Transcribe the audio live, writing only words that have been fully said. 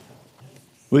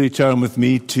Will you turn with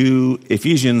me to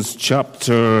Ephesians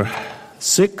chapter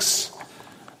 6?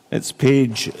 It's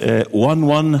page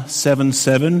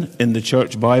 1177 in the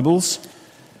church Bibles.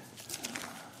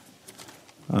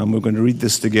 And we're going to read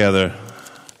this together.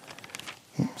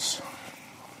 Oops.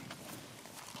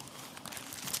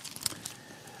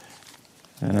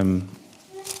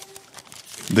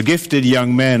 The gifted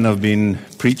young men have been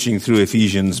preaching through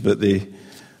Ephesians, but they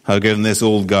have given this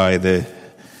old guy the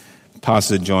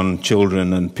passage on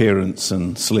children and parents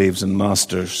and slaves and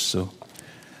masters. So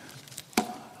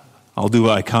I'll do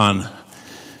what I can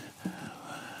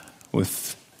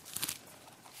with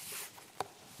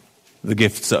the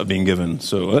gifts that have been given.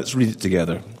 So let's read it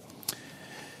together.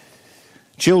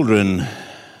 Children,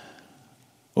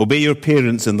 obey your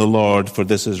parents in the Lord, for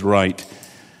this is right.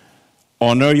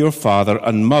 Honor your father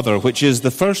and mother, which is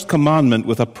the first commandment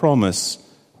with a promise,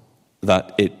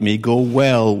 that it may go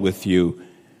well with you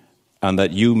and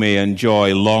that you may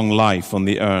enjoy long life on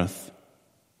the earth.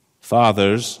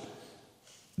 Fathers,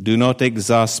 do not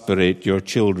exasperate your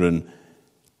children.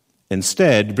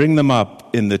 Instead, bring them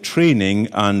up in the training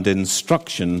and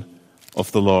instruction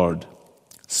of the Lord.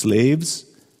 Slaves,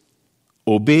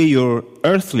 obey your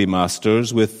earthly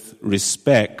masters with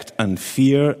respect and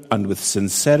fear and with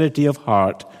sincerity of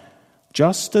heart,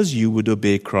 just as you would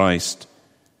obey Christ.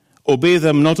 Obey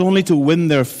them not only to win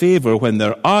their favor when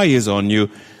their eye is on you,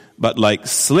 but like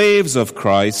slaves of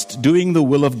Christ, doing the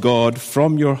will of God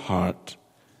from your heart.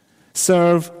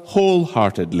 Serve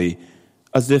wholeheartedly,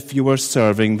 as if you were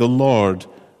serving the Lord,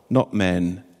 not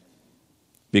men,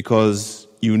 because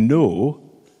you know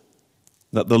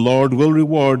that the Lord will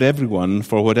reward everyone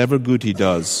for whatever good he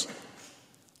does,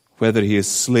 whether he is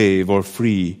slave or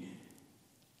free.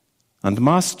 And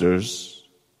masters,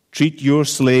 treat your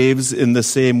slaves in the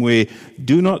same way.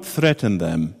 Do not threaten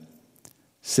them,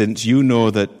 since you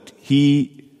know that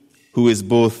he who is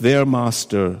both their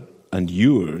master and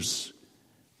yours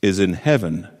is in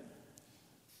heaven,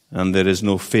 and there is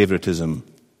no favoritism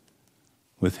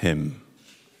with him.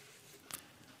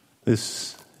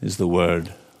 This is the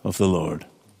word of the Lord.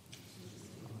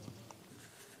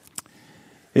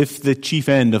 If the chief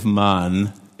end of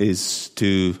man is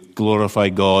to glorify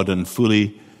God and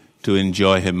fully to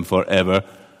enjoy him forever,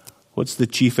 what's the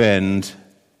chief end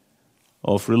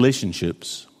of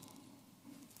relationships?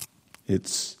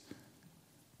 It's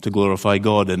to glorify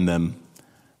God in them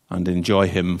and enjoy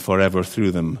him forever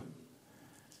through them.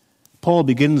 Paul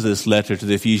begins this letter to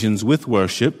the Ephesians with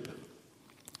worship,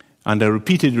 and a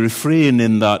repeated refrain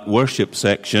in that worship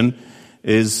section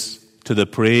is to the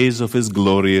praise of his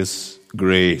glorious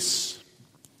grace.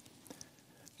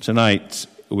 Tonight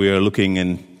we are looking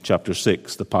in chapter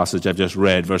 6, the passage I've just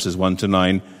read, verses 1 to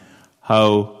 9,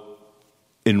 how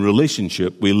in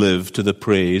relationship we live to the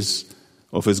praise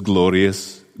of his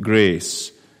glorious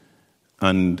grace.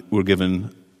 And we're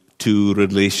given two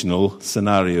relational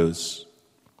scenarios.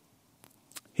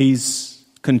 He's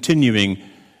continuing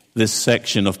this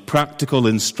section of practical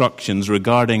instructions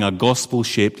regarding a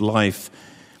gospel-shaped life.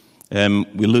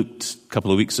 We looked a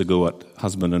couple of weeks ago at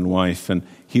husband and wife, and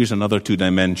here's another two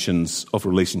dimensions of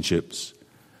relationships.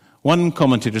 One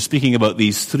commentator, speaking about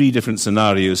these three different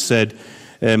scenarios, said,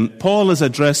 Paul is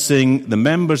addressing the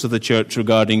members of the church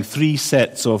regarding three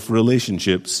sets of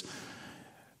relationships.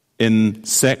 In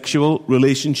sexual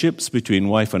relationships between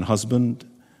wife and husband,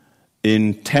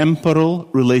 in temporal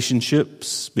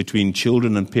relationships between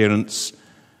children and parents,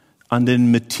 and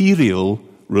in material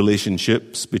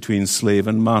relationships between slave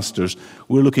and masters.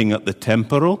 We're looking at the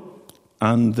temporal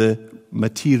and the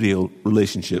material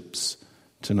relationships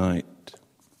tonight.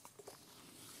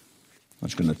 I'm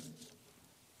just going to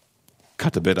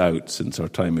cut a bit out since our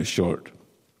time is short.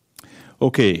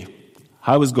 Okay,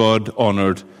 how is God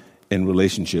honored in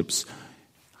relationships?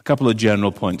 A couple of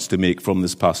general points to make from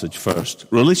this passage first.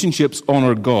 Relationships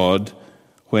honor God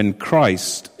when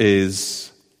Christ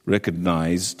is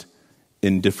recognized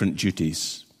in different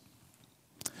duties.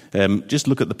 Just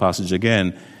look at the passage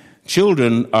again.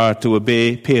 Children are to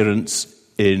obey parents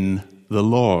in the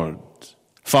Lord.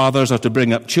 Fathers are to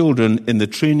bring up children in the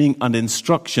training and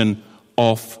instruction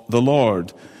of the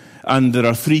Lord. And there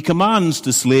are three commands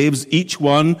to slaves, each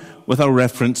one with a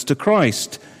reference to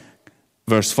Christ.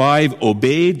 Verse 5,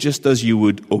 obey just as you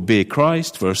would obey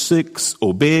Christ. Verse 6,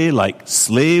 obey like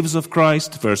slaves of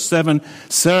Christ. Verse 7,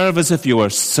 serve as if you are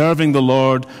serving the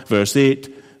Lord. Verse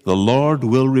 8, the Lord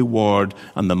will reward.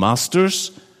 And the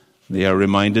masters, they are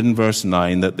reminded in verse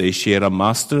 9 that they share a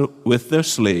master with their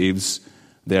slaves.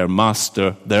 Their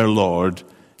master, their Lord,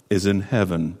 is in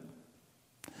heaven.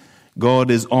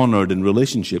 God is honored in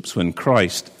relationships when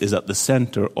Christ is at the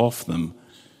center of them.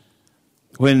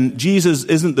 When Jesus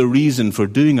isn't the reason for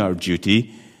doing our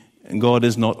duty, God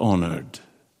is not honored.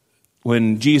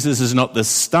 When Jesus is not the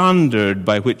standard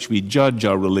by which we judge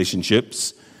our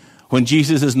relationships, when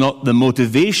Jesus is not the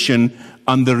motivation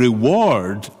and the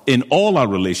reward in all our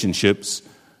relationships,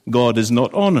 God is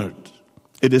not honored.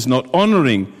 It is not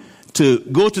honoring to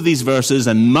go to these verses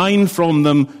and mine from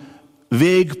them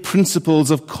vague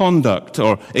principles of conduct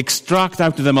or extract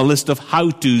out of them a list of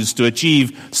how-tos to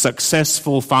achieve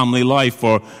successful family life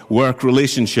or work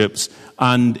relationships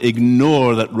and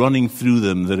ignore that running through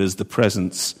them there is the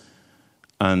presence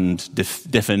and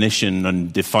definition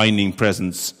and defining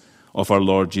presence of our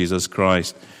Lord Jesus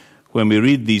Christ. When we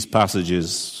read these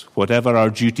passages, whatever our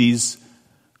duties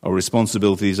or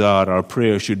responsibilities are, our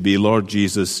prayer should be, Lord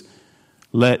Jesus,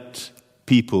 let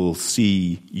people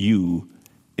see you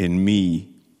in me.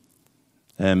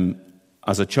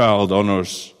 As a child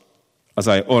as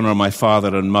I honor my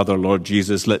father and mother, Lord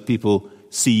Jesus, let people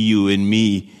see you in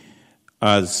me.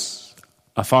 As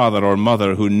a father or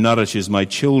mother who nourishes my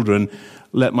children,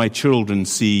 let my children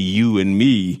see you in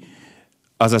me.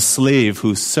 As a slave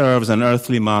who serves an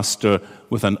earthly master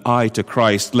with an eye to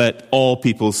Christ, let all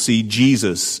people see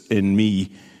Jesus in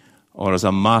me. Or as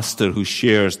a master who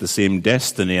shares the same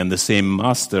destiny and the same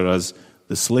master as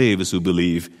the slaves who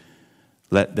believe,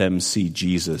 let them see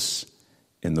Jesus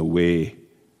in the way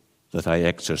that I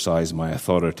exercise my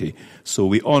authority. So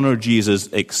we honor Jesus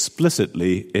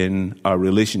explicitly in our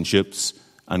relationships,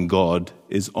 and God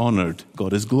is honored.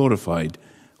 God is glorified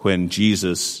when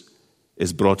Jesus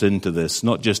is brought into this,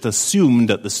 not just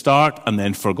assumed at the start and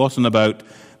then forgotten about,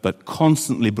 but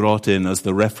constantly brought in as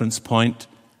the reference point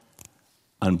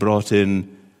and brought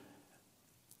in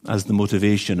as the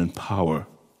motivation and power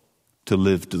to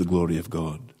live to the glory of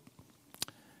God.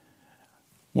 I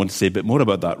want to say a bit more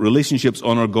about that. Relationships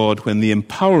honor God when the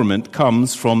empowerment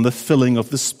comes from the filling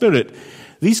of the Spirit.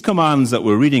 These commands that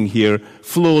we're reading here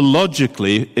flow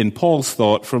logically, in Paul's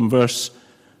thought, from verse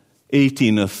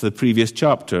 18 of the previous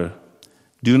chapter.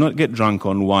 Do not get drunk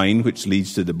on wine, which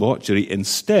leads to debauchery.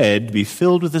 Instead, be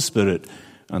filled with the Spirit,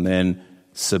 and then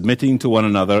submitting to one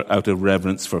another out of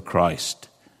reverence for Christ.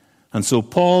 And so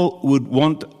Paul would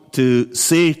want to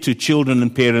say to children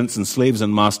and parents and slaves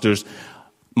and masters,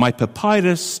 my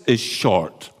papyrus is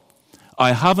short.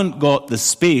 I haven't got the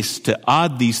space to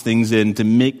add these things in to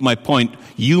make my point.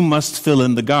 You must fill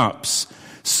in the gaps.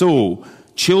 So,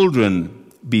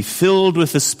 children, be filled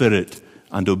with the Spirit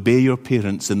and obey your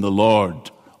parents in the Lord.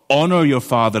 Honor your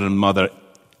father and mother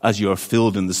as you are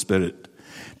filled in the Spirit.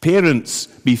 Parents,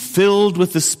 be filled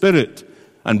with the Spirit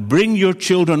and bring your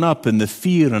children up in the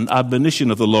fear and admonition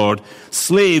of the Lord.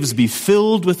 Slaves, be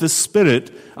filled with the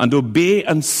Spirit and obey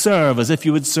and serve as if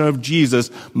you would serve Jesus.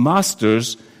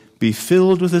 Masters, be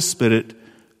filled with the Spirit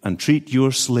and treat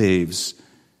your slaves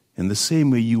in the same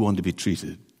way you want to be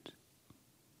treated.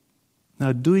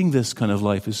 Now, doing this kind of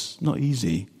life is not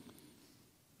easy.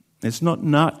 It's not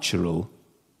natural.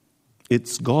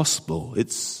 It's gospel.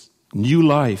 It's new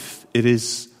life. It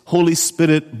is Holy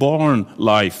Spirit born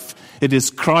life. It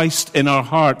is Christ in our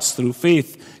hearts through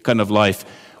faith kind of life.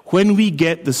 When we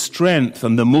get the strength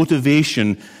and the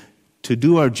motivation to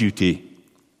do our duty,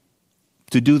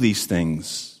 to do these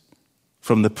things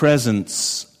from the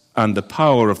presence and the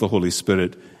power of the Holy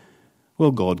Spirit, well,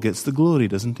 God gets the glory,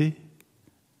 doesn't he?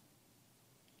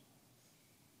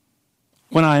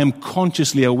 When I am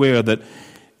consciously aware that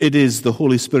it is the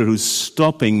Holy Spirit who's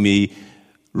stopping me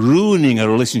ruining a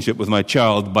relationship with my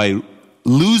child by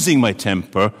losing my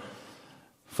temper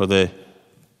for the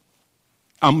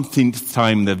umpteenth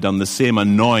time they've done the same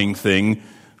annoying thing.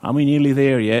 Are we nearly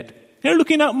there yet? They're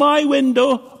looking out my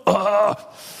window. I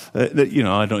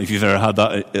don't know if you've ever had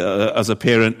that as a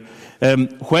parent.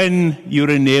 When you're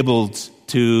enabled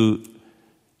to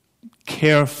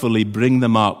carefully bring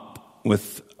them up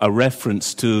with a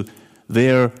reference to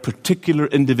their particular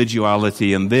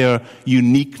individuality and their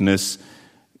uniqueness,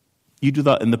 you do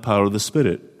that in the power of the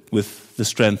Spirit with the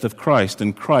strength of Christ,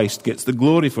 and Christ gets the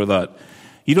glory for that.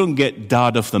 You don't get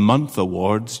Dad of the Month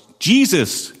awards.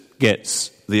 Jesus gets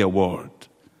the award,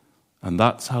 and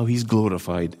that's how he's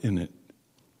glorified in it.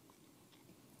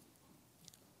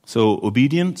 So,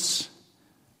 obedience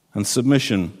and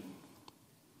submission.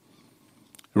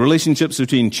 Relationships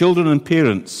between children and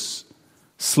parents,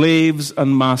 slaves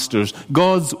and masters.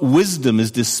 God's wisdom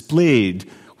is displayed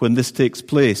when this takes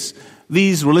place.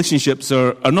 These relationships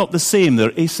are not the same.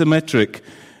 They're asymmetric.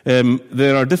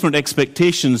 There are different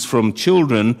expectations from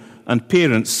children and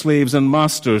parents, slaves and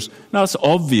masters. Now, it's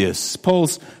obvious.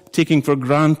 Paul's taking for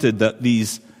granted that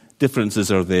these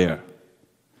differences are there.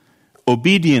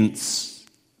 Obedience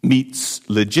meets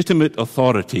legitimate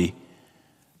authority,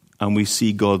 and we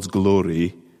see God's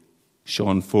glory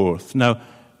shone forth. Now,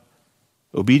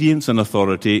 obedience and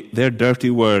authority, they're dirty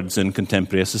words in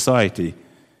contemporary society.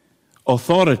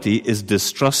 Authority is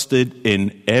distrusted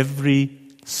in every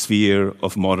sphere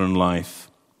of modern life.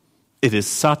 It is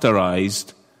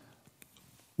satirized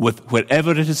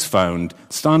wherever it is found.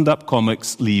 Stand-up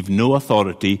comics leave no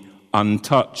authority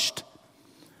untouched.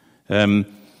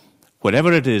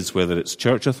 Whatever it is, whether it's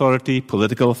church authority,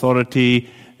 political authority,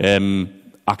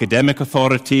 academic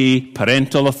authority,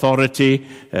 parental authority,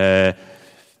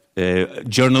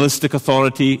 journalistic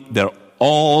authority, they're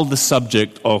all the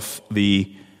subject of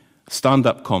the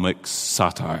stand-up comics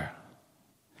satire.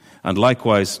 And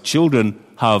likewise, children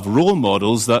have role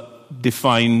models that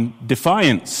define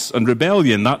defiance and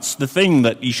rebellion. That's the thing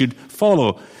that you should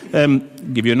follow.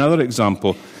 Give you another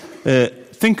example.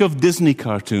 Think of Disney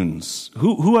cartoons.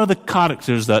 Who are the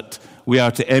characters that we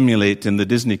are to emulate in the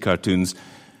Disney cartoons?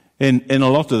 In a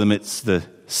lot of them, it's the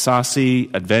sassy,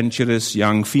 adventurous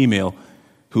young female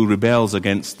who rebels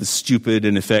against the stupid,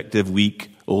 ineffective,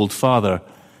 weak old father.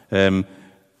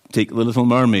 Take The Little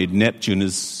Mermaid. Neptune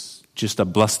is just a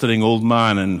blustering old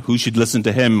man, and who should listen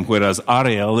to him? Whereas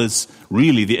Ariel is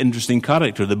really the interesting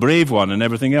character, the brave one, and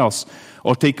everything else.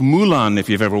 Or take Mulan, if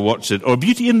you've ever watched it. Or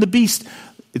Beauty and the Beast.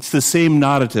 It's the same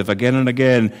narrative again and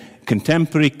again.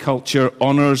 Contemporary culture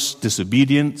honors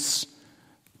disobedience,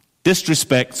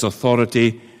 disrespects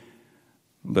authority,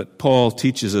 but Paul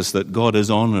teaches us that God is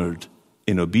honored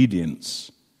in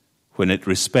obedience when it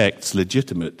respects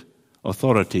legitimate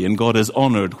authority, and God is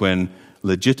honored when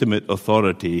legitimate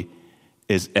authority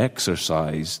is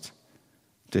exercised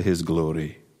to his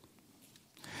glory.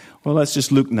 Well, let's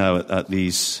just look now at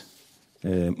these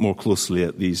more closely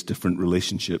at these different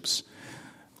relationships.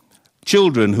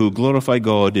 Children who glorify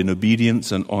God in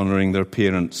obedience and honoring their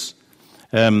parents.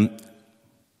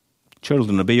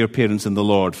 Children, obey your parents in the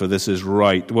Lord, for this is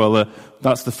right. Well,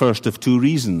 that's the first of two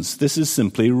reasons. This is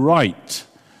simply right.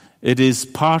 It is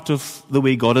part of the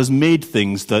way God has made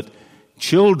things that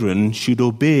children should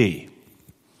obey.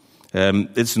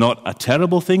 It's not a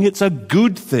terrible thing, it's a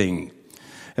good thing.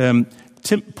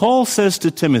 Paul says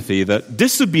to Timothy that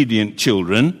disobedient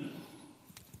children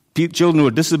who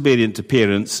are disobedient to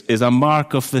parents, is a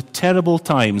mark of the terrible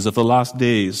times of the last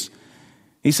days.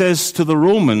 He says to the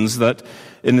Romans that,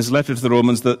 in his letter to the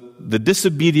Romans, that the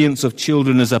disobedience of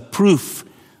children is a proof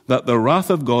that the wrath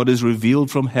of God is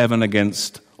revealed from heaven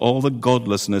against all the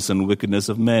godlessness and wickedness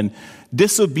of men.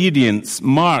 Disobedience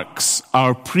marks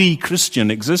our pre-Christian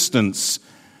existence.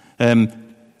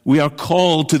 We are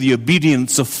called to the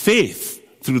obedience of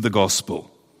faith through the gospel.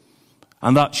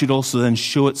 And that should also then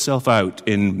show itself out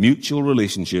in mutual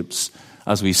relationships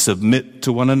as we submit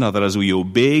to one another, as we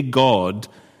obey God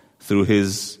through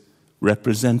his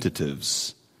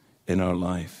representatives in our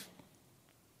life.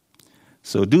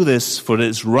 So do this, for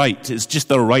it's right. It's just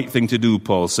the right thing to do,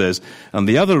 Paul says. And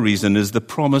the other reason is the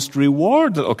promised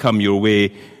reward that will come your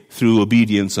way through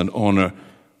obedience and honor.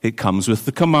 It comes with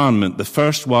the commandment, the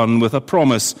first one with a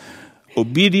promise.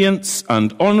 Obedience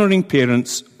and honoring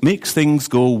parents makes things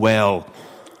go well,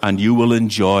 and you will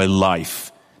enjoy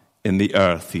life in the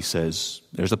earth, he says.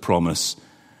 There's a promise.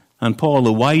 And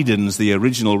Paul widens the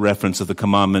original reference of the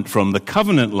commandment from the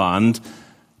covenant land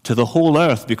to the whole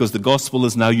earth, because the gospel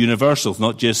is now universal. It's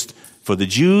not just for the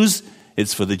Jews,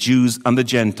 it's for the Jews and the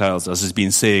Gentiles, as has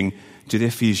been saying to the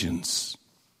Ephesians.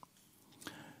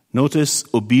 Notice,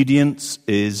 obedience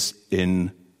is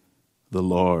in the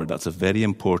Lord. That's a very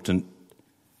important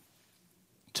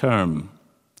term.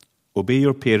 Obey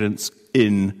your parents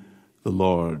in the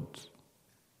Lord.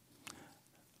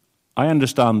 I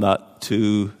understand that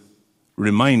to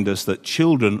remind us that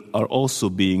children are also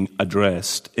being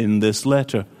addressed in this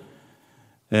letter.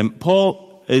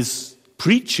 Paul is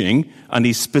preaching, and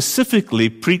he's specifically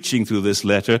preaching through this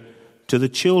letter to the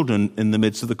children in the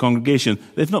midst of the congregation.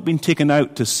 They've not been taken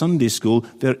out to Sunday school.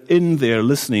 They're in there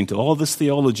listening to all this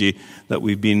theology that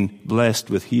we've been blessed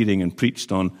with hearing and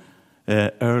preached on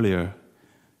earlier.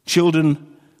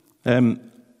 Children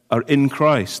are in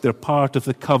Christ. They're part of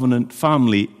the covenant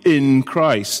family in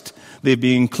Christ. They've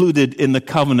been included in the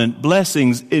covenant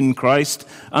blessings in Christ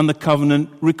and the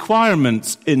covenant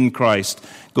requirements in Christ.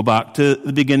 Go back to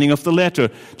the beginning of the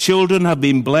letter. Children have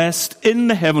been blessed in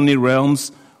the heavenly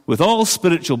realms with all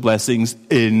spiritual blessings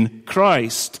in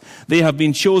Christ. They have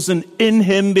been chosen in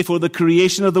him before the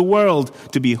creation of the world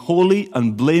to be holy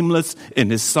and blameless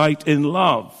in his sight in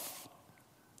love.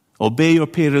 Obey your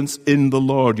parents in the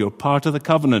Lord. You're part of the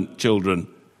covenant, children.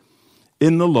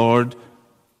 In the Lord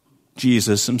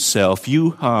Jesus himself,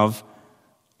 you have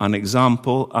an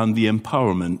example and the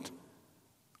empowerment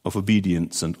of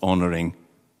obedience and honoring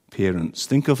parents.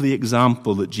 Think of the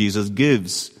example that Jesus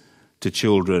gives to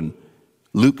children.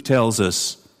 Luke tells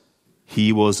us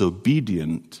he was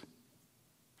obedient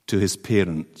to his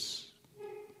parents.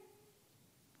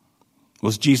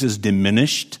 Was Jesus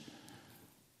diminished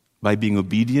by being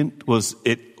obedient? Was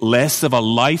it less of a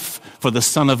life for the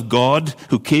Son of God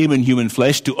who came in human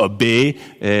flesh to obey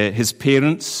his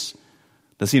parents?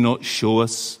 Does he not show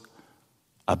us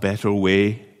a better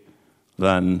way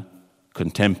than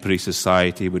contemporary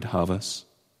society would have us?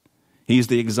 He's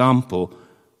the example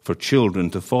for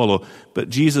children to follow. But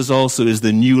Jesus also is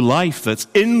the new life that's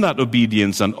in that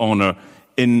obedience and honor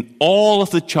in all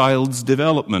of the child's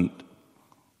development.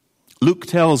 Luke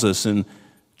tells us in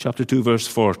chapter 2, verse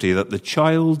 40, that the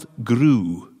child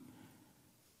grew.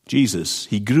 Jesus,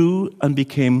 he grew and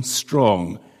became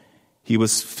strong. He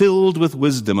was filled with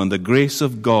wisdom, and the grace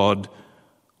of God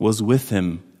was with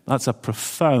him. That's a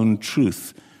profound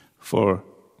truth for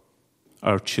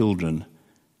our children.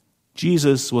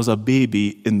 Jesus was a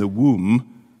baby in the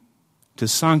womb to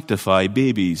sanctify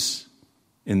babies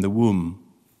in the womb.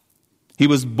 He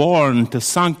was born to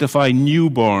sanctify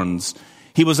newborns.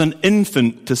 He was an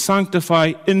infant to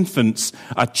sanctify infants,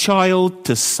 a child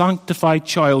to sanctify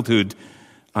childhood,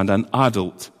 and an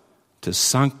adult to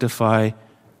sanctify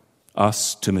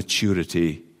us to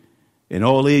maturity. In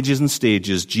all ages and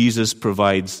stages, Jesus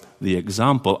provides the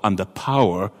example and the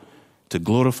power to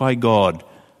glorify God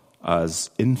as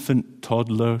infant,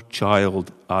 toddler,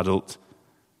 child, adult,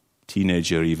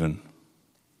 teenager even.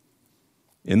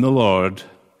 In the Lord,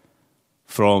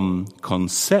 from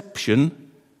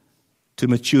conception to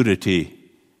maturity,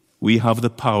 we have the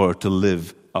power to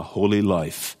live a holy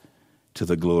life to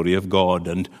the glory of God.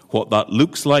 And what that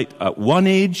looks like at one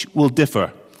age will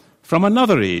differ from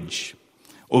another age.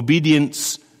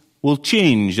 Obedience will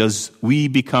change as we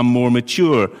become more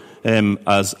mature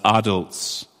as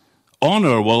adults.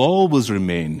 Honor will always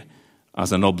remain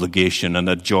as an obligation and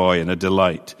a joy and a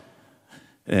delight.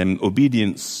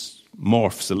 Obedience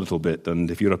morphs a little bit, and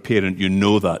if you're a parent, you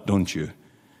know that, don't you?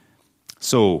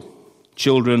 So,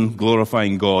 children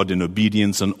glorifying God in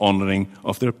obedience and honoring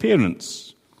of their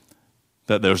parents.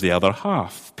 But there's the other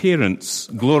half. Parents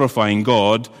glorifying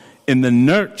God in the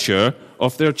nurture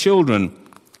of their children.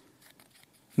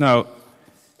 Now,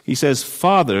 he says,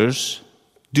 fathers,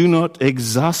 do not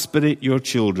exasperate your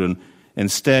children.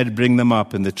 Instead, bring them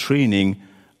up in the training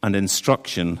and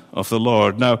instruction of the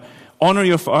Lord. Now, honor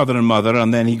your father and mother,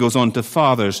 and then he goes on to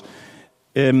fathers.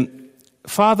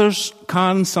 Fathers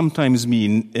can sometimes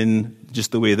mean, in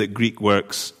just the way that Greek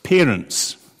works,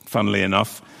 parents, funnily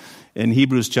enough. In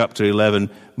Hebrews chapter 11,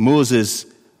 Moses'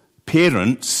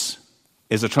 parents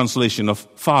is a translation of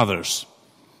fathers,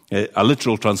 a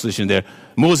literal translation there.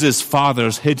 Moses'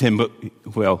 fathers hid him, but,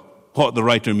 well, what the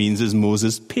writer means is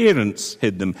Moses' parents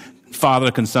hid them.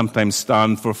 Father can sometimes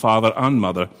stand for father and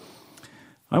mother.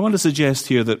 I want to suggest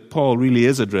here that Paul really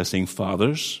is addressing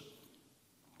fathers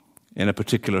in a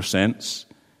particular sense,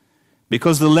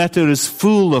 because the letter is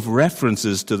full of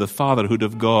references to the fatherhood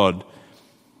of God.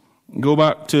 Go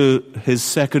back to his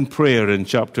second prayer in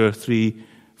chapter 3,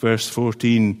 verse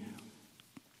 14.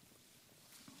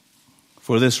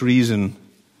 For this reason,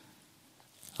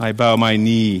 I bow my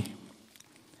knee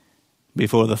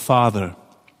before the Father,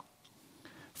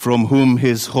 from whom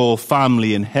his whole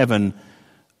family in heaven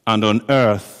and on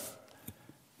earth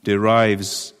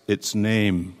derives its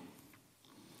name.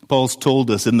 Paul's told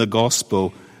us in the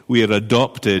gospel we are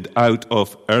adopted out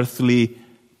of earthly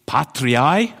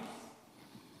patriae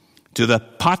to the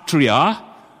patria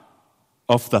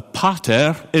of the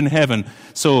pater in heaven.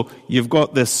 So you've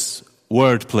got this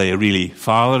wordplay, really.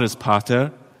 Father is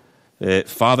pater,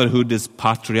 fatherhood is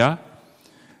patria.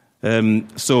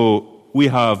 So we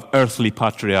have earthly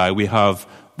patriae, we have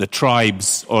the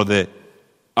tribes or the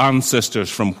ancestors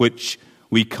from which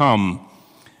we come.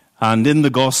 And in the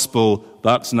gospel,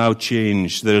 that's now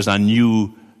changed. There's a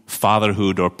new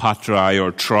fatherhood or patriae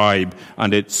or tribe,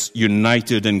 and it's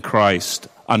united in Christ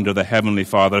under the Heavenly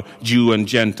Father, Jew and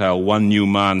Gentile, one new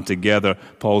man together,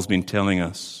 Paul's been telling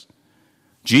us.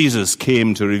 Jesus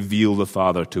came to reveal the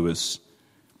Father to us.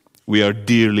 We are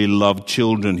dearly loved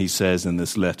children, he says in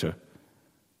this letter,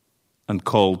 and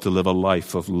called to live a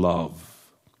life of love.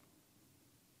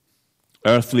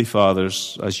 Earthly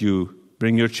fathers, as you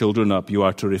bring your children up, you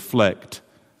are to reflect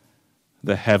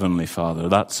the Heavenly Father.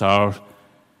 That's our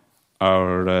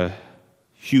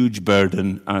huge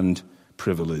burden and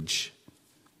privilege.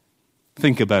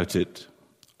 Think about it.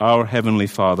 Our Heavenly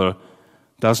Father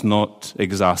does not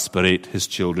exasperate his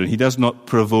children. He does not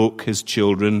provoke his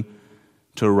children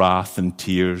to wrath and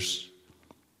tears.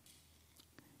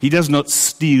 He does not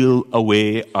steal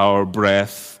away our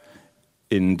breath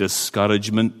in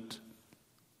discouragement.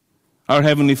 Our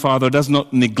Heavenly Father does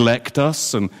not neglect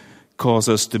us and cause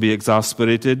us to be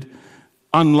exasperated.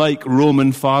 Unlike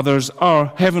Roman fathers,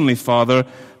 our Heavenly Father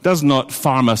does not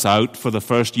farm us out for the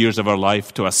first years of our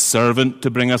life to a servant to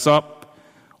bring us up,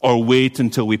 or wait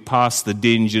until we pass the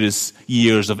dangerous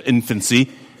years of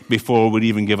infancy before we're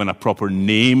even given a proper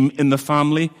name in the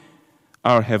family.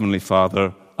 Our Heavenly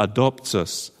Father adopts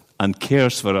us and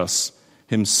cares for us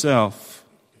himself.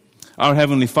 Our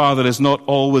Heavenly Father is not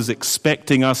always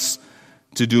expecting us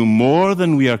to do more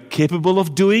than we are capable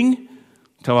of doing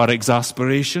to our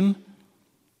exasperation.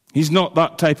 He's not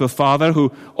that type of father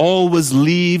who always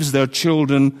leaves their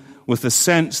children with the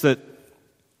sense that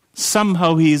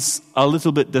somehow he's a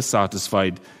little bit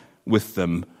dissatisfied with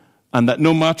them, and that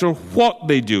no matter what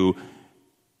they do,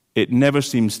 it never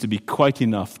seems to be quite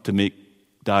enough to make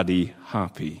Daddy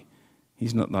happy.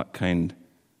 He's not that kind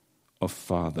of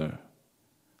father.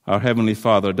 Our Heavenly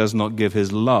Father does not give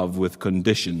his love with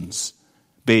conditions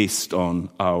based on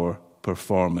our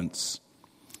performance.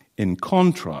 In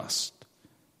contrast,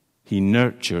 he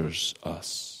nurtures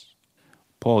us.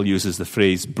 Paul uses the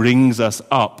phrase, brings us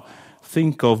up.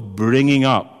 Think of bringing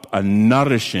up and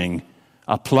nourishing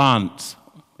a plant,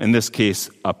 in this case,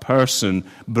 a person,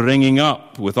 bringing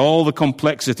up with all the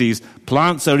complexities.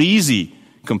 Plants are easy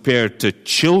compared to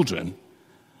children.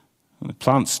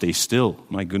 Plants stay still,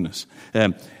 my goodness.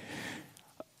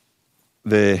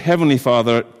 The Heavenly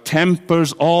Father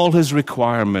tempers all his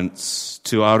requirements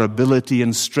to our ability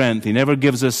and strength. He never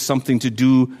gives us something to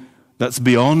do that's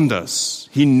beyond us.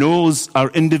 He knows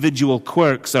our individual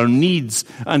quirks, our needs,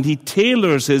 and he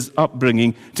tailors his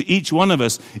upbringing to each one of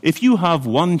us. If you have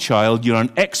one child, you're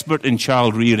an expert in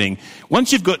child rearing.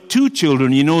 Once you've got two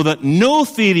children, you know that no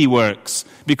theory works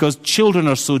because children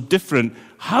are so different.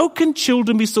 How can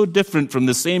children be so different from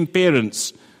the same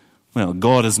parents? Well,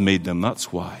 God has made them,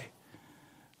 that's why.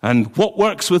 And what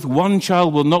works with one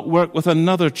child will not work with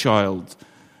another child.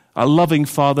 A loving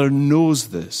Father knows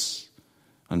this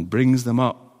and brings them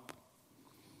up.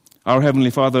 Our Heavenly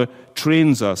Father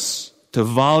trains us to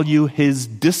value his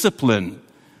discipline.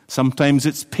 Sometimes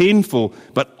it's painful,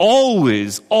 but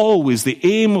always the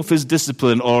aim of his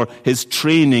discipline or his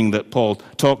training that Paul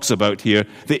talks about here,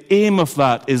 the aim of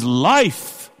that is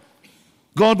life.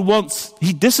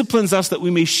 He disciplines us that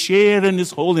we may share in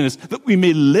his holiness, that we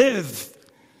may live.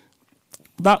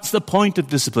 That's the point of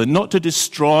discipline, not to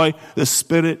destroy the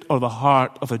spirit or the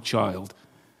heart of a child,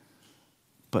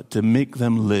 but to make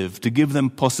them live, to give them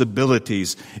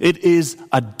possibilities. It is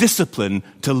a discipline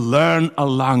to learn a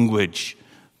language,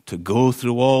 to go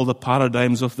through all the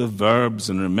paradigms of the verbs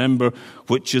and remember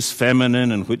which is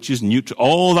feminine and which is neutral,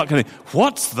 all that kind of thing.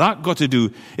 What's that got to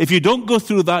do? If you don't go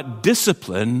through that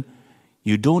discipline,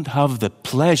 you don't have the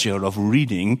pleasure of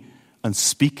reading and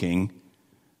speaking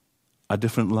a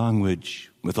different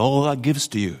language with all that gives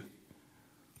to you.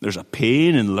 There's a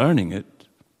pain in learning it.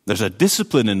 There's a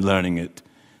discipline in learning it.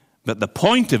 But the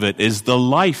point of it is the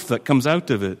life that comes out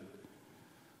of it.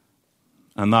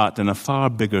 And that, in a far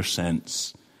bigger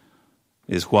sense,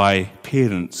 is why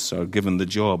parents are given the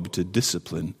job to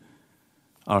discipline.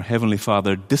 Our Heavenly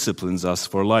Father disciplines us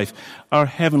for life. Our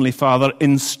Heavenly Father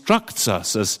instructs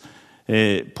us, as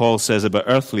Paul says about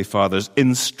earthly fathers,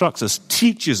 instructs us,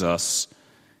 teaches us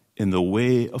in the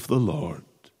way of the Lord.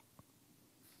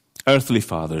 Earthly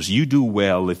fathers, you do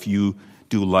well if you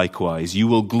do likewise. You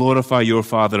will glorify your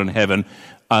Father in heaven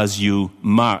as you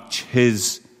match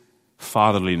his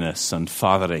fatherliness and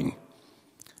fathering.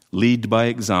 Lead by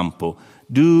example.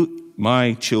 Do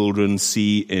my children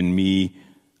see in me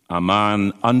a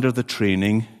man under the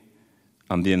training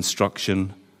and the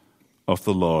instruction of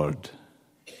the Lord?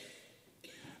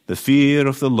 The fear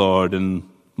of the Lord in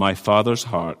my Father's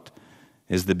heart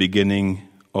is the beginning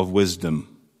of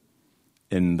wisdom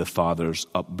in the father's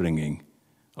upbringing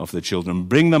of the children.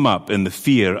 Bring them up in the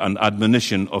fear and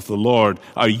admonition of the Lord.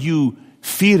 Are you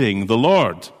fearing the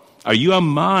Lord? Are you a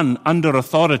man under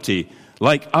authority,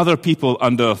 like other people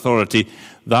under authority?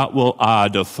 That will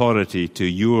add authority to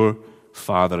your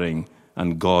fathering,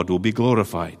 and God will be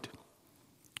glorified.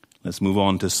 Let's move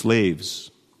on to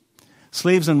slaves.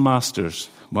 Slaves and masters.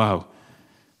 Wow.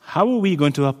 How are we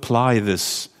going to apply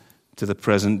this to the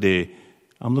present day?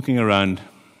 I'm looking around.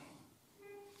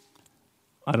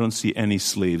 I don't see any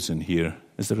slaves in here.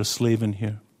 Is there a slave in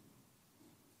here?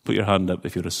 Put your hand up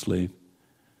if you're a slave.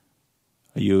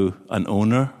 Are you an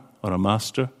owner or a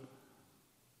master?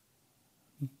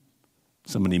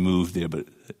 Somebody moved there, but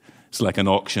it's like an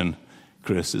auction,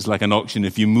 Chris. It's like an auction.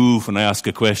 If you move when I ask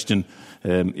a question,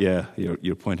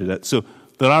 you're pointed at. So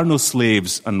there are no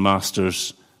slaves and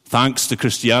masters thanks to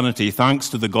Christianity, thanks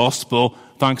to the gospel,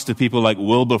 thanks to people like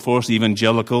Wilberforce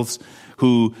evangelicals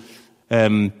who,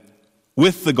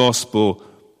 with the gospel,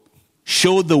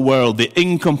 showed the world the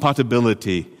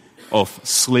incompatibility of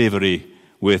slavery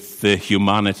with the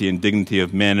humanity and dignity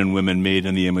of men and women made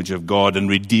in the image of God and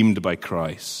redeemed by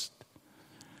Christ.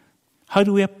 How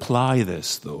do we apply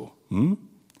this, though?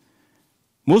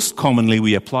 Most commonly,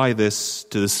 we apply this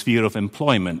to the sphere of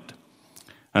employment.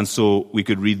 And so we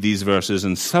could read these verses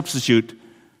and substitute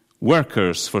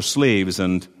workers for slaves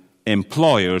and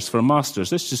employers for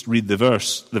masters. Let's just read the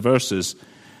verses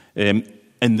in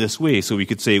this way. So we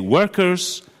could say,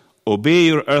 workers, obey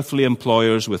your earthly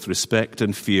employers with respect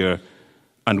and fear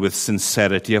and with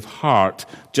sincerity of heart,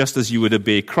 just as you would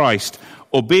obey Christ.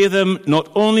 Obey them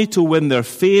not only to win their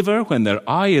favor when their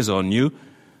eye is on you,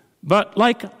 but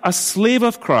like a slave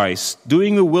of Christ,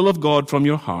 doing the will of God from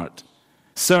your heart.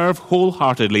 Serve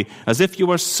wholeheartedly, as if you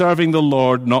were serving the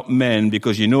Lord, not men,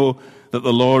 because you know that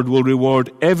the Lord will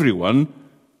reward everyone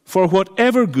for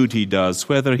whatever good he does,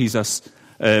 whether he's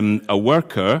a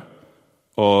worker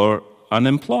or an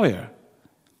employer.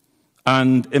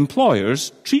 And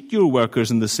employers, treat your workers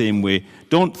in the same way.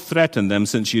 Don't threaten them,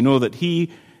 since you know that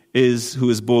he who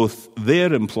is both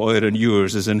their employer and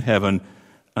yours is in heaven,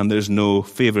 and there's no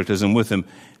favoritism with him.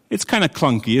 It's kind of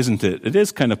clunky, isn't it? It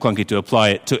is kind of clunky to apply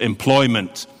it to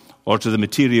employment or to the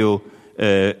material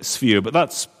sphere, but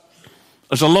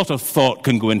there's a lot of thought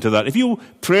can go into that. If you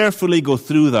prayerfully go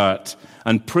through that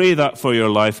and pray that for your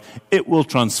life, it will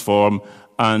transform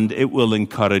and it will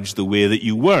encourage the way that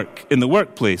you work in the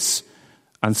workplace,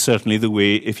 and certainly the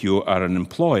way, if you are an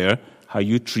employer, how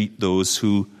you treat those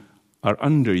who are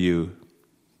under you.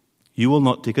 You will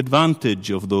not take advantage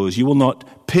of those. You will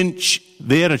not pinch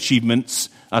their achievements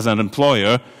as an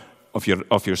employer of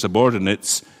your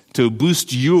subordinates to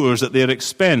boost yours at their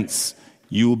expense.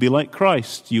 You will be like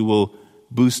Christ. You will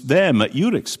boost them at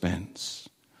your expense.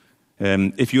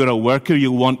 If you're a worker,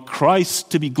 you want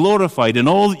Christ to be glorified in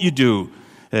all that you do,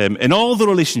 in all the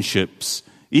relationships,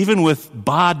 even with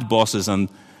bad bosses. And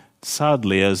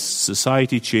sadly, as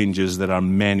society changes, there are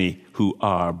many who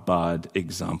are bad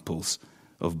examples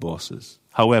of bosses.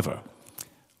 However,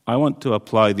 I want to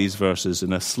apply these verses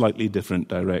in a slightly different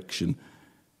direction.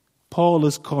 Paul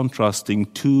is contrasting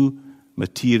two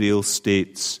material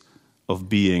states of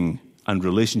being and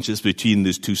relationships between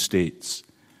these two states.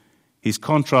 He's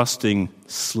contrasting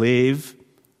slave,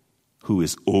 who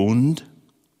is owned,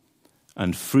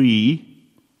 and free,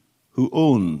 who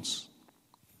owns.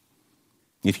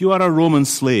 If you are a Roman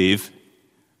slave,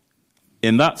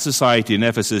 in that society in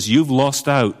Ephesus, you've lost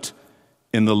out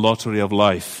in the lottery of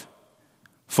life.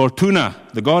 Fortuna,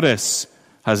 the goddess,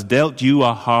 has dealt you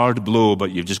a hard blow,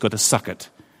 but you've just got to suck it.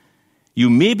 You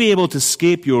may be able to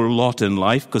escape your lot in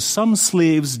life, because some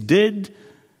slaves did,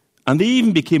 and they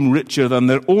even became richer than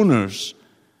their owners.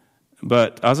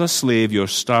 But as a slave, you're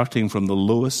starting from the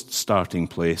lowest starting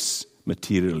place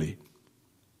materially.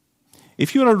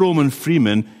 If you're a Roman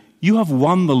freeman, you have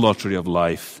won the lottery of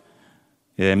life.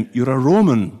 You're a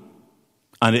Roman,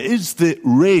 and it is the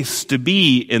race to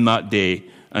be in that day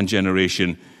and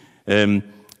generation.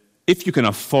 If you can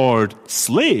afford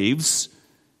slaves,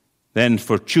 then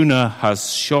Fortuna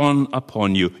has shone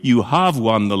upon you. You have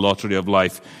won the lottery of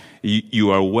life.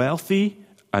 You are wealthy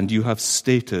and you have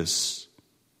status.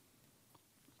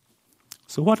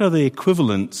 So what are the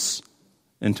equivalents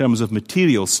in terms of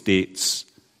material states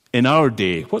in our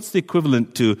day? What's the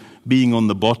equivalent to being on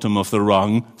the bottom of the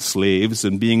rung, slaves,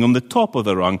 and being on the top of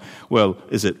the rung? Well,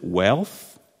 is it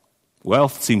wealth?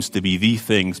 Wealth seems to be the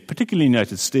thing, particularly in the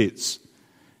United States.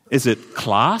 Is it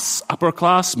class, upper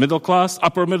class, middle class,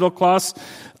 upper middle class,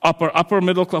 upper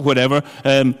middle class, whatever?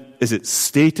 Is it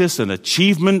status and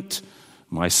achievement?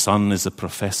 My son is a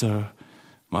professor.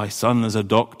 My son is a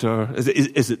doctor.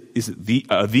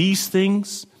 Are these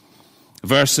things?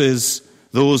 Versus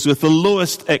those with the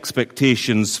lowest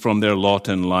expectations from their lot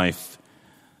in life.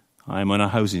 I'm on a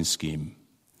housing scheme.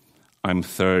 I'm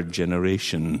third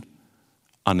generation,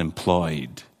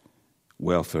 unemployed,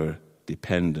 welfare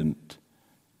dependent.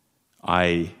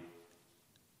 I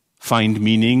find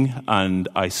meaning and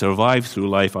I survive through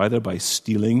life either by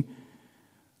stealing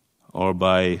or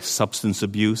by substance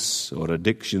abuse or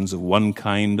addictions of one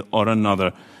kind or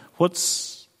another.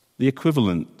 What's the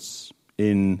equivalence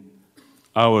in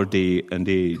our day and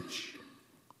age?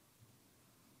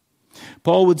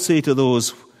 Paul would say to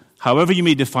those, however you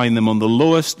may define them, on the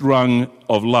lowest rung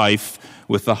of life,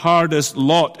 with the hardest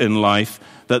lot in life,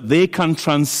 that they can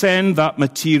transcend that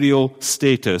material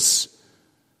status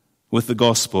with the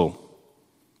gospel,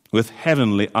 with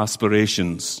heavenly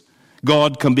aspirations.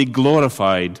 God can be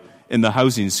glorified in the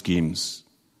housing schemes.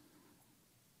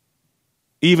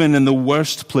 Even in the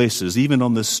worst places, even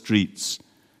on the streets,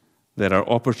 there are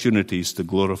opportunities to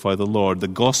glorify the Lord. The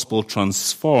gospel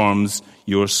transforms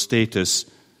your status.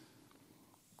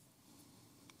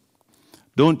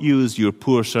 Don't use your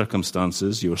poor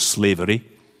circumstances, your slavery,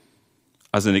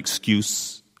 as an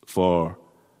excuse for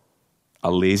a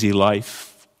lazy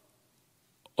life,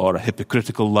 or a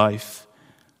hypocritical life,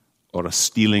 or a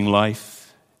stealing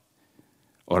life,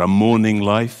 or a moaning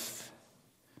life.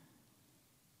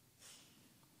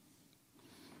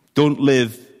 Don't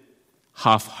live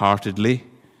half-heartedly,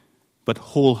 but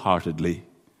wholeheartedly.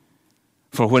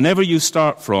 For whenever you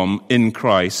start from in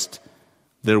Christ,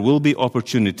 there will be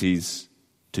opportunities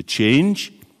to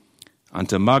change and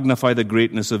to magnify the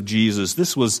greatness of Jesus.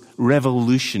 This was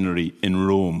revolutionary in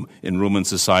Rome, in Roman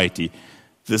society.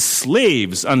 The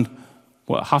slaves, and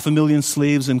 500,000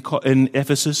 slaves in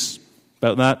Ephesus,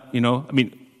 about that,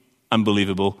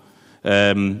 unbelievable.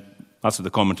 That's what the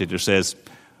commentator says.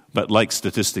 But like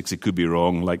statistics, it could be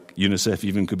wrong. Like UNICEF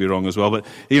even could be wrong as well. But,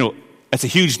 it's a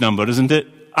huge number, isn't it?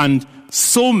 And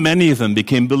so many of them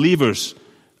became believers.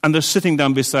 And they're sitting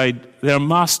down beside their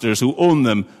masters who own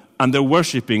them. And they're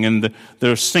worshiping and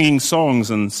they're singing songs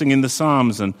and singing the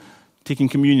Psalms and taking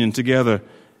communion together.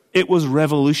 It was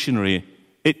revolutionary.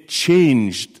 It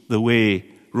changed the way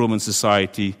Roman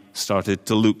society started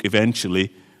to look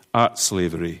eventually at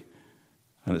slavery.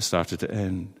 And it started to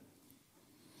end.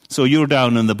 So you're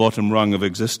down in the bottom rung of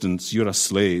existence. You're a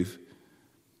slave.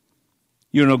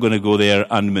 You're not going to go there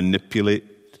and manipulate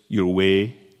your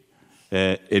way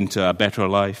into a better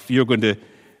life. You're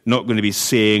not going to be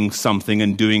saying something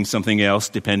and doing something else,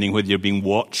 depending whether you're being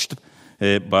watched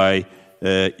by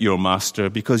your master,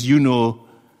 because you know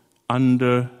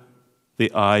under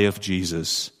the eye of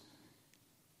Jesus,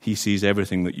 he sees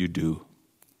everything that you do.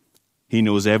 He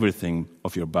knows everything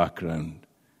of your background,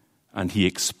 and he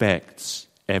expects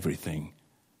everything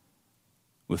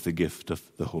with the gift of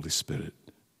the Holy Spirit.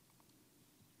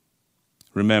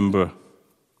 Remember,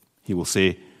 he will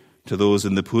say to those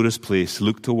in the poorest place,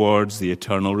 look towards the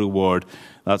eternal reward.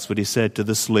 That's what he said to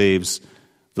the slaves.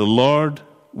 The Lord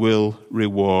will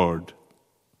reward.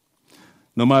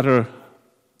 No matter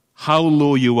how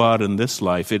low you are in this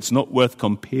life, it's not worth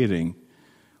comparing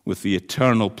with the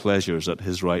eternal pleasures at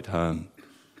his right hand.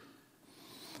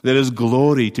 There is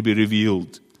glory to be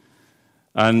revealed.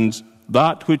 And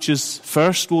that which is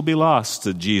first will be last,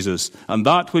 said Jesus. And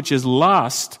that which is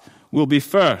last will be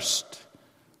first.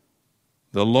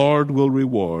 The Lord will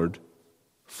reward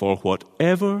for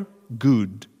whatever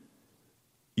good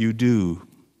you do.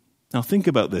 Now think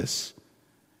about this.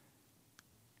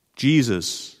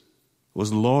 Jesus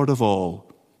was Lord of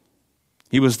all.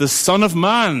 He was the Son of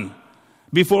Man,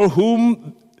 before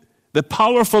whom the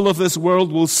powerful of this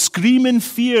world will scream in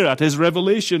fear at his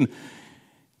revelation.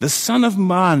 The Son of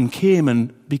Man came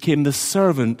and became the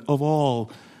servant of all.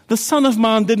 The Son of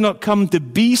Man did not come to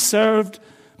be served,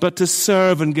 but to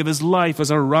serve and give his life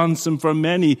as a ransom for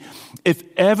many. If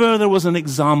ever there was an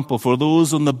example for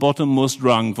those on the bottommost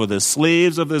rung, for the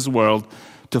slaves of this world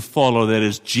to follow, there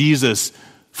is Jesus,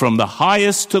 from the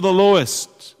highest to the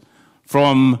lowest,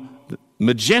 from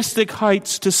majestic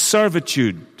heights to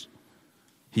servitude.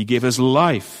 He gave his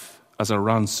life as a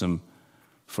ransom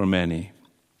for many.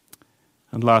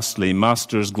 And lastly,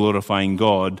 masters glorifying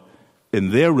God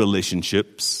in their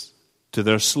relationships to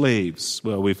their slaves.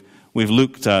 Well, we've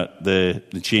looked at the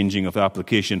changing of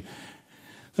application.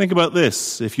 Think about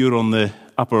this. If you're on the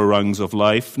upper rungs of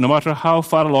life, no matter how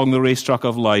far along the racetrack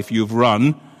of life you've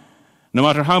run, no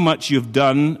matter how much you've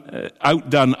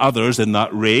outdone others in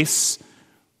that race,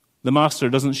 the master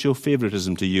doesn't show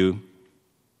favoritism to you.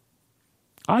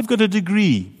 I've got a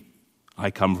degree. I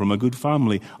come from a good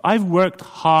family. I've worked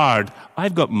hard.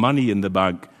 I've got money in the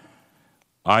bank.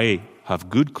 I have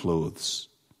good clothes.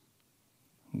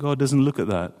 God doesn't look at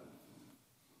that.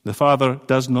 The Father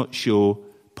does not show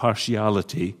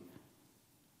partiality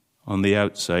on the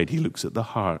outside. He looks at the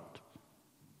heart.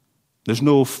 There's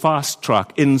no fast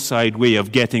track, inside way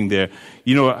of getting there.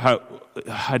 You know how,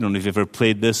 I don't know if you've ever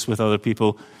played this with other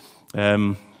people.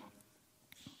 How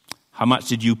much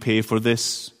did you pay for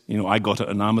this? I got it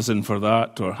on Amazon for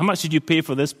that. Or how much did you pay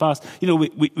for this pass?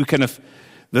 We kind of,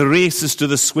 the race is to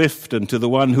the swift and to the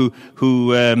one who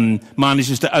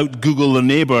manages to out-Google the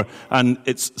neighbor. And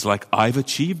it's like, I've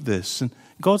achieved this. And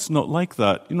God's not like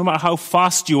that. No matter how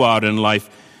fast you are in life,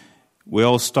 we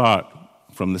all start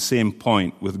from the same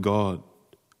point with God.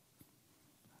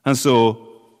 And so,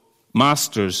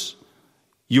 masters,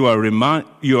 you are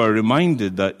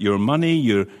reminded that your money,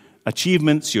 your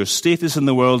achievements, your status in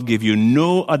the world give you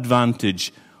no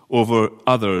advantage over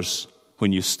others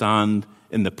when you stand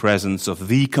in the presence of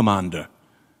the commander,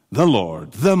 the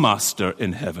Lord, the Master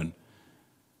in heaven.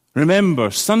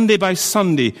 Remember, Sunday by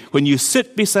Sunday, when you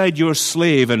sit beside your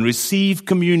slave and receive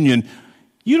communion,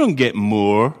 you don't get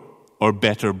more or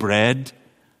better bread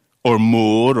or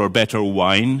more or better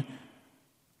wine.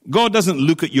 God doesn't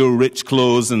look at your rich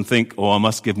clothes and think, oh, I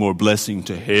must give more blessing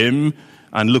to him,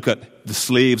 and look at the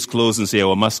slave's clothes and say,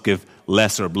 oh, I must give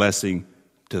lesser blessing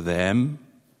to them.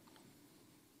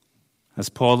 As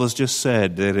Paul has just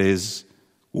said, there is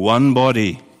one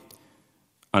body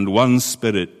and one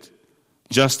Spirit,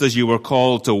 just as you were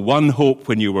called to one hope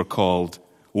when you were called,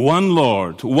 one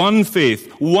Lord, one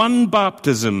faith, one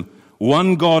baptism,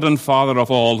 one God and Father of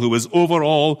all, who is over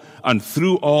all and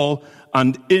through all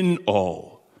and in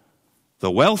all.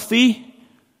 The wealthy,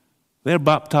 they're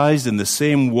baptized in the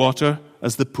same water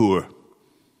as the poor.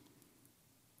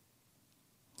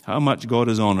 How much God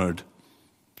is honored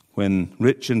when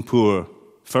rich and poor,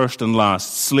 first and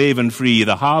last, slave and free,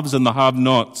 the haves and the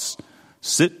have-nots,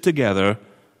 sit together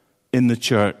in the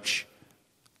church,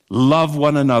 love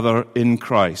one another in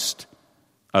Christ,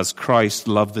 as Christ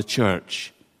loved the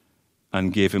church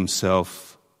and gave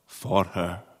himself for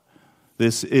her.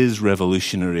 This is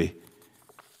revolutionary,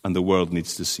 and the world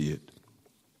needs to see it.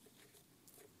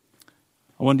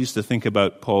 I want you to think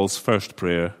about Paul's first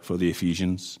prayer for the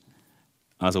Ephesians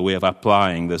as a way of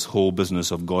applying this whole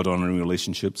business of God-honoring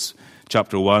relationships.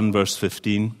 Chapter 1, verse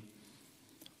 15.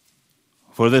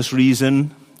 For this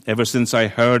reason, ever since I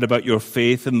heard about your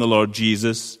faith in the Lord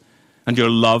Jesus and your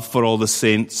love for all the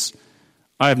saints,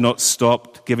 I have not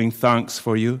stopped giving thanks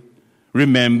for you,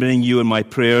 remembering you in my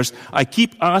prayers. I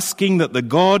keep asking that the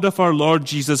God of our Lord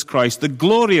Jesus Christ, the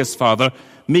glorious Father,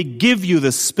 may give you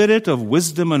the spirit of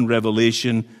wisdom and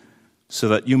revelation so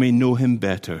that you may know him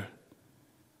better.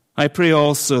 I pray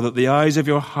also that the eyes of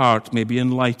your heart may be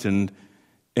enlightened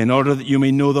in order that you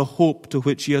may know the hope to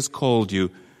which he has called you,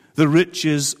 the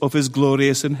riches of his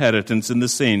glorious inheritance in the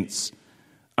saints,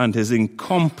 and his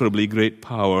incomparably great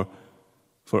power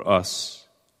for us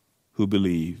who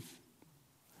believe.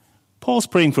 Paul's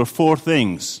praying for four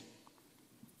things.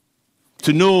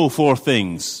 To know four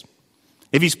things.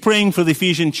 If he's praying for the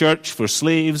Ephesian church, for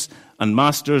slaves and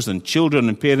masters and children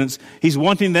and parents, he's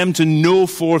wanting them to know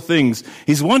four things.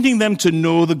 He's wanting them to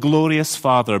know the glorious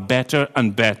Father better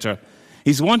and better.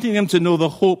 He's wanting them to know the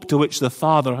hope to which the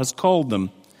Father has called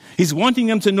them. He's wanting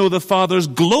them to know the Father's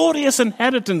glorious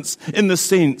inheritance in the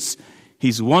saints.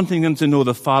 He's wanting them to know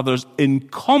the Father's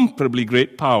incomparably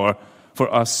great power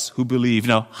for us who believe.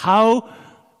 Now, how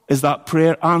is that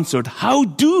prayer answered? How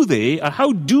do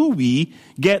we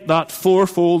get that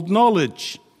fourfold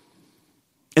knowledge?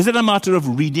 Is it a matter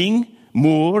of reading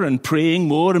more and praying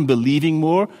more and believing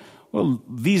more? Well,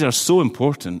 these are so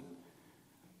important.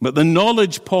 But the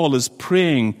knowledge Paul is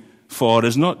praying for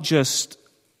is not just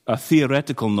a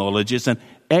theoretical knowledge, it's an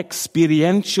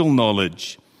experiential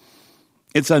knowledge.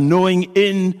 It's a knowing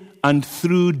in and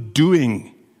through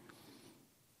doing.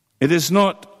 It is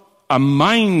not a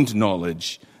mind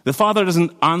knowledge. The Father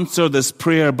doesn't answer this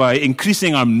prayer by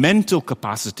increasing our mental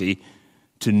capacity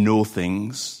to know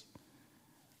things,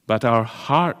 but our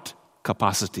heart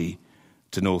capacity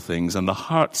to know things. And the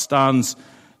heart stands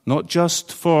not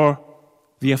just for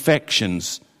the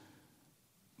affections,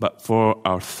 but for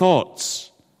our thoughts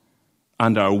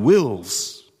and our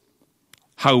wills.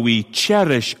 How we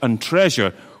cherish and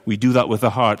treasure, we do that with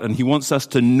the heart. And he wants us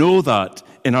to know that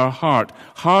in our heart.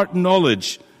 Heart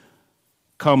knowledge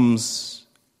comes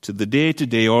to the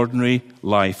day-to-day ordinary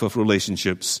life of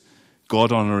relationships,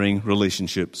 God-honoring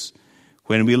relationships.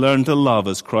 When we learn to love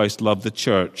as Christ loved the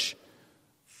church,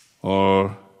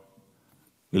 or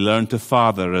we learn to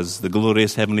father as the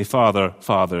glorious Heavenly Father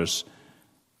fathers,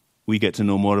 we get to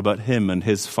know more about him and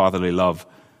his fatherly love,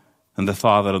 and the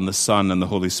Father and the Son and the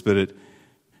Holy Spirit.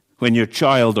 When your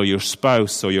child or your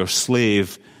spouse or your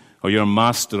slave or your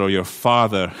master or your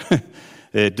father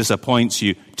disappoints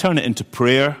you, turn it into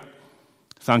prayer.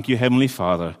 Thank you, Heavenly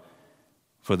Father,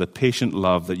 for the patient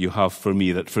love that you have for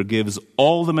me that forgives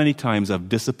all the many times I've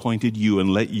disappointed you and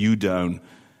let you down.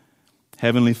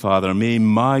 Heavenly Father, may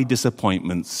my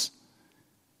disappointments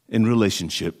in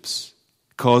relationships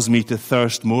cause me to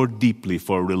thirst more deeply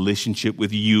for a relationship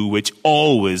with you, which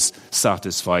always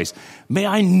satisfies. May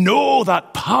I know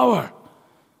that power.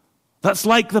 That's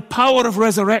like the power of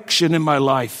resurrection in my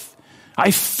life.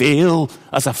 I fail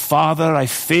as a father. I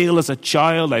fail as a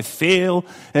child. I fail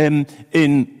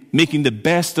in making the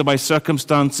best of my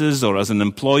circumstances, or as an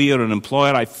employee or an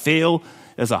employer. I fail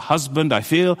as a husband. I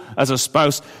fail as a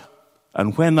spouse.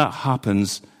 And when that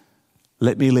happens,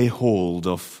 let me lay hold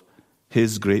of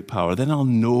his great power. Then I'll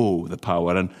know the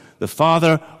power, and the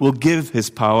Father will give his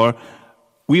power.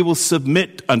 We will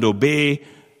submit and obey,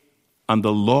 And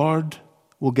the Lord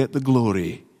will get the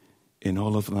glory in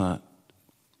all of that.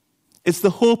 It's the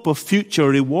hope of future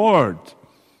reward,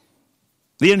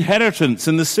 the inheritance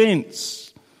in the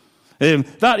saints.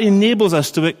 That enables us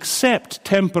to accept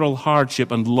temporal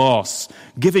hardship and loss,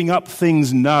 giving up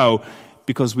things now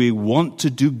because we want to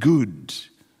do good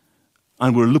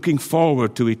and we're looking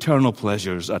forward to eternal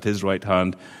pleasures at his right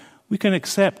hand. We can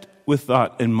accept with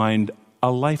that in mind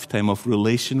a lifetime of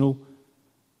relational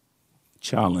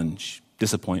challenge,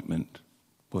 disappointment,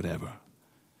 whatever.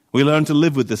 We learn to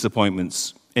live with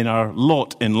disappointments in our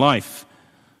lot in life.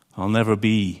 I'll never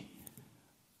be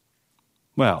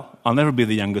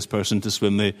the youngest person to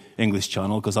swim the English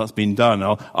Channel because that's been done.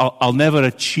 I'll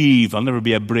never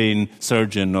be a brain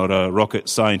surgeon or a rocket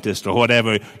scientist or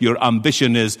whatever your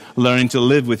ambition is, learning to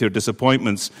live with your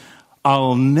disappointments.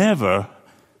 I'll never,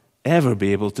 ever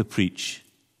be able to preach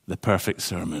the perfect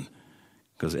sermon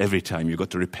because every time you've got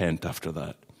to repent after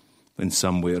that in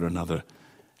some way or another.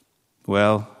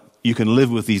 Well, you can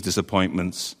live with these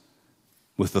disappointments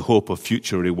with the hope of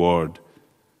future reward.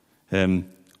 When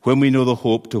we know the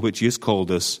hope to which he has called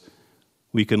us,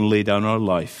 we can lay down our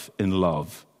life in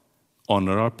love,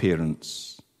 honor our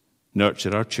parents,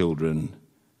 nurture our children,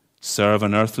 serve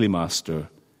an earthly master,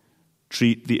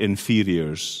 treat the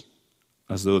inferiors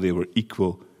as though they were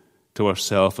equal to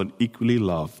ourselves and equally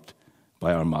loved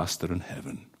by our Master in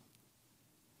heaven.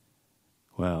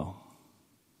 Well,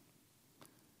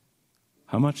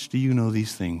 how much do you know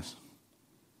these things?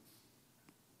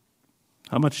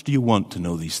 How much do you want to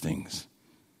know these things?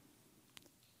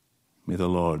 May the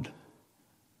Lord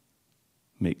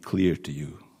make clear to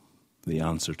you the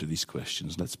answer to these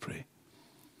questions. Let's pray.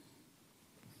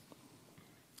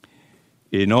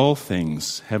 In all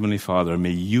things, Heavenly Father,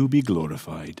 may you be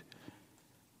glorified.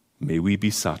 May we be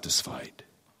satisfied.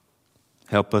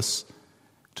 Help us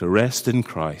to rest in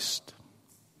Christ,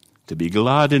 to be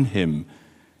glad in him,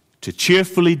 to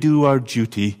cheerfully do our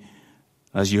duty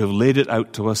as you have laid it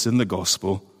out to us in the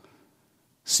gospel,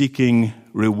 seeking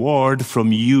reward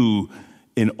from you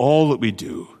in all that we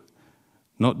do,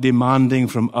 not demanding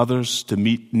from others to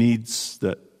meet needs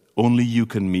that only you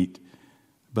can meet,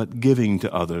 but giving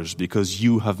to others because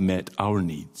you have met our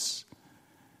needs.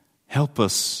 Help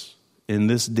us in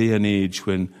this day and age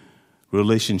when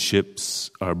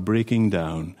relationships are breaking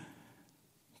down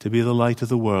to be the light of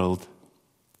the world,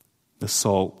 the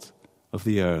salt of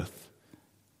the earth,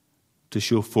 to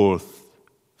show forth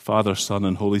Father, Son,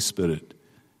 and Holy Spirit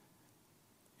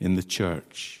in the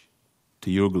church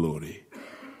to your glory.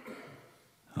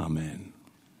 Amen.